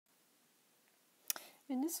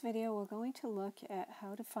In this video, we're going to look at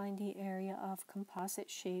how to find the area of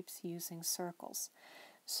composite shapes using circles.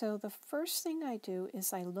 So the first thing I do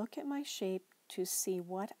is I look at my shape to see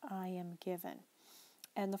what I am given.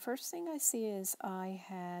 And the first thing I see is I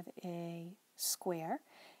have a square,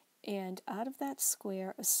 and out of that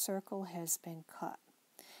square a circle has been cut.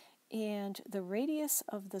 And the radius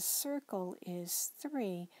of the circle is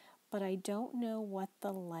 3, but I don't know what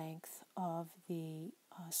the length of the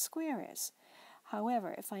square is.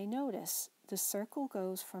 However, if I notice, the circle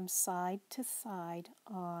goes from side to side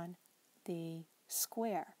on the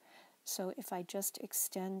square. So if I just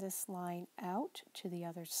extend this line out to the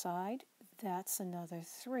other side, that's another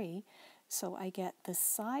 3. So I get the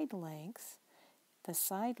side length. The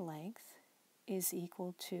side length is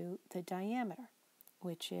equal to the diameter,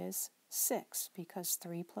 which is 6, because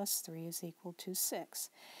 3 plus 3 is equal to 6.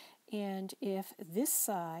 And if this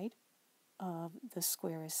side of the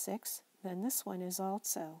square is 6, then this one is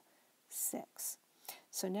also 6.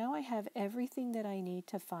 So now I have everything that I need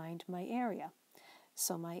to find my area.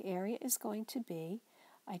 So my area is going to be,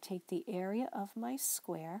 I take the area of my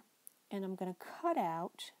square, and I'm going to cut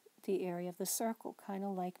out the area of the circle, kind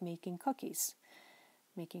of like making cookies,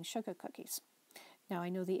 making sugar cookies. Now I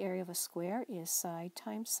know the area of a square is side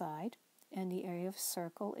times side, and the area of a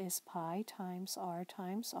circle is pi times r,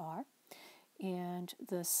 and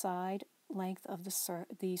the side length of the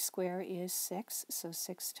square is 6, so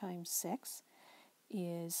 6 times 6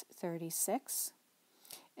 is 36.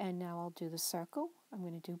 And now I'll do the circle. I'm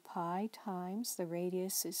going to do pi times, the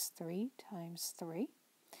radius is 3 times 3,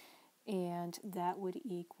 and that would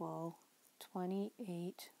equal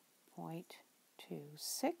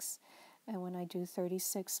 28.26. And when I do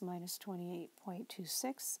 36 minus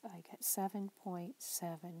 28.26, I get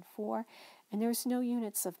 7.74. And there's no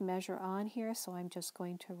units of measure on here, so I'm just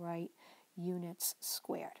going to write units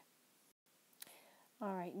squared.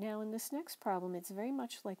 All right, now in this next problem, it's very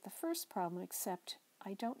much like the first problem, except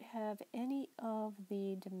I don't have any of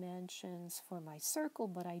the dimensions for my circle,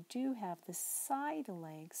 but I do have the side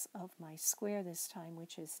lengths of my square this time,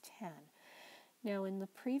 which is 10. Now in the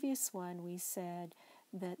previous one, we said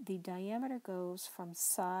that the diameter goes from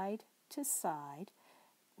side to side,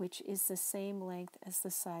 which is the same length as the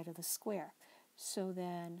side of the square. So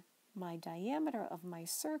then my diameter of my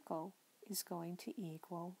circle is going to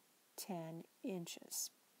equal 10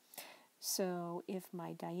 inches. So if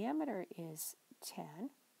my diameter is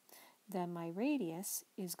 10, then my radius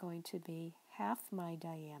is going to be half my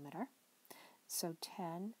diameter. So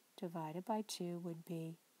 10 divided by 2 would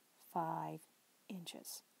be 5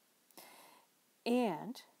 inches.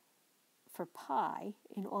 And for pi,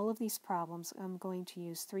 in all of these problems, I'm going to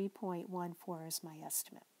use 3.14 as my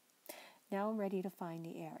estimate. Now I'm ready to find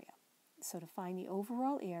the area. So to find the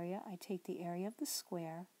overall area, I take the area of the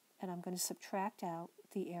square, and I'm going to subtract out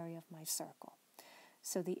the area of my circle.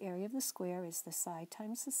 So the area of the square is the side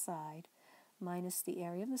times the side, minus the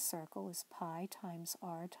area of the circle is pi times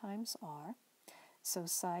r. So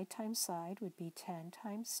side times side would be 10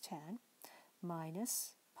 times 10,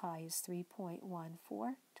 minus pi is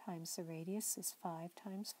 3.14 times the radius is 5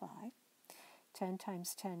 times 5. 10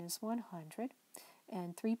 times 10 is 100,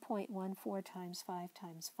 and 3.14 times 5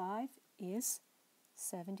 times 5 is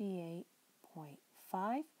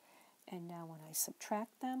 78.5. And now when I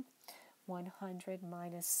subtract them, 100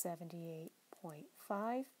 minus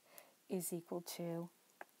 78.5 is equal to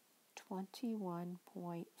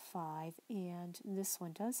 21.5, and this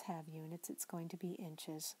one does have units. It's going to be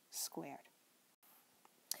inches squared.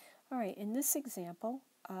 All right, in this example,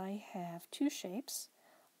 I have two shapes.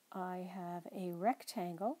 I have a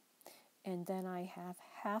rectangle, and then I have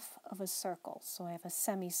half of a circle, so I have a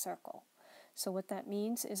semicircle. So what that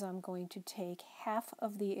means is I'm going to take half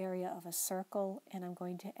of the area of a circle and I'm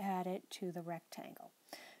going to add it to the rectangle.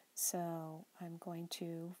 So I'm going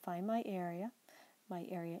to find my area. My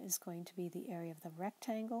area is going to be the area of the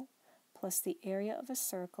rectangle plus the area of a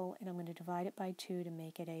circle, and I'm going to divide it by 2 to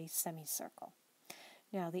make it a semicircle.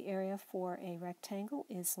 Now the area for a rectangle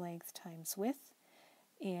is length times width,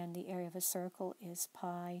 and the area of a circle is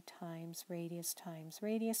pi times radius,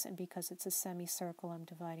 and because it's a semicircle, I'm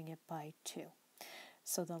dividing it by 2.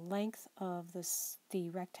 So the length of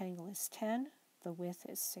the rectangle is 10, the width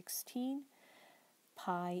is 16,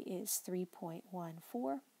 pi is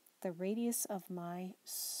 3.14, the radius of my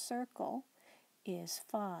circle is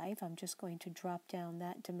 5. I'm just going to drop down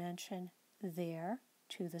that dimension there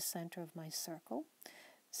to the center of my circle.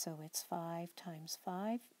 So it's 5 times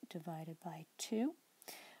 5 divided by 2.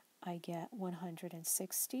 I get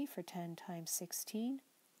 160 for 10 times 16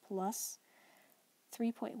 plus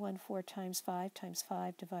 3.14 times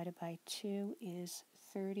 5 divided by 2 is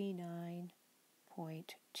 39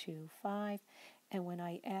 39.25. And when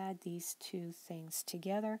I add these two things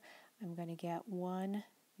together, I'm going to get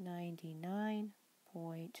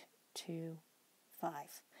 199.25.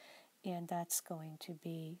 And that's going to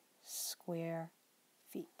be square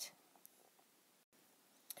feet.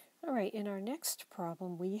 All right, in our next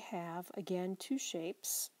problem, we have, again, two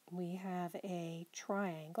shapes. We have a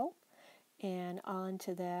triangle, and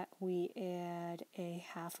onto that we add a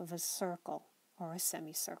half of a circle, or a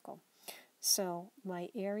semicircle. So my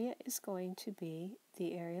area is going to be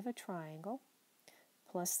the area of a triangle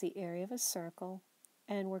plus the area of a circle,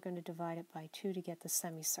 and we're going to divide it by 2 to get the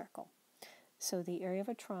semicircle. So the area of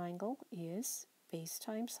a triangle is base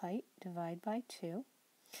times height divided by 2.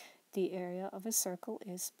 The area of a circle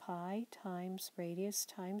is pi times radius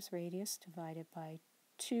divided by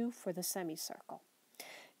 2 for the semicircle.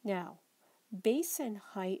 Now, base and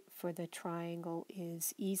height for the triangle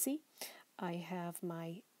is easy. I have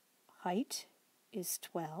my height is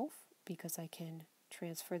 12 because I can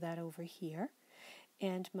transfer that over here,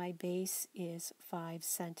 and my base is 5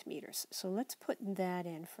 centimeters. So let's put that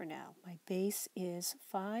in for now. My base is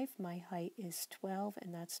 5, my height is 12,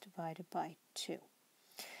 and that's divided by 2.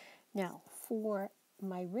 Now, for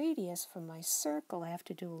my radius for my circle, I have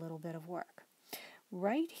to do a little bit of work.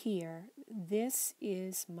 Right here, this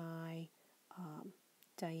is my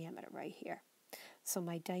diameter right here. So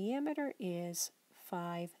my diameter is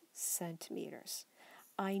 5 centimeters.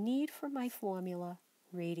 I need for my formula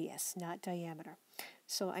radius, not diameter.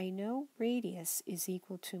 So I know radius is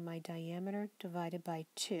equal to my diameter divided by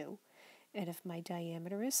 2. And if my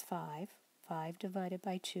diameter is 5, 5 divided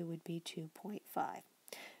by 2 would be 2.5.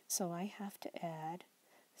 So I have to add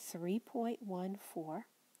 3.14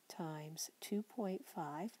 times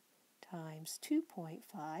 2.5 times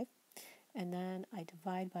 2.5, and then I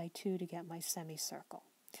divide by 2 to get my semicircle.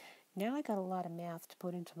 Now I got a lot of math to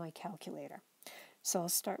put into my calculator. So I'll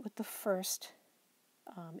start with the first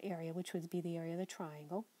area, which would be the area of the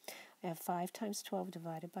triangle. I have 5 times 12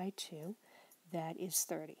 divided by 2. That is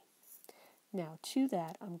 30. Now to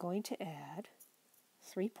that I'm going to add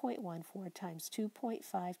 3.14 times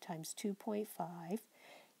 2.5 times 2.5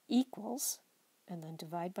 equals, and then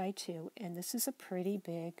divide by 2, and this is a pretty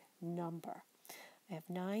big number. I have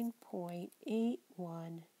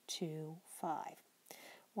 9.8125.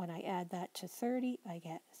 When I add that to 30, I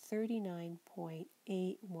get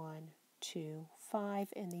 39.8125,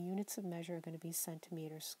 and the units of measure are going to be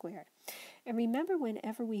centimeters squared. And remember,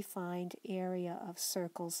 whenever we find area of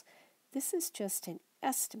circles, this is just an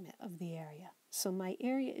estimate of the area. So my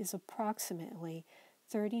area is approximately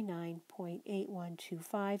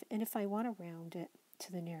 39.8125, and if I want to round it to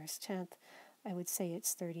the nearest tenth, I would say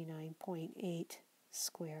it's 39.8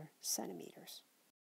 square centimeters.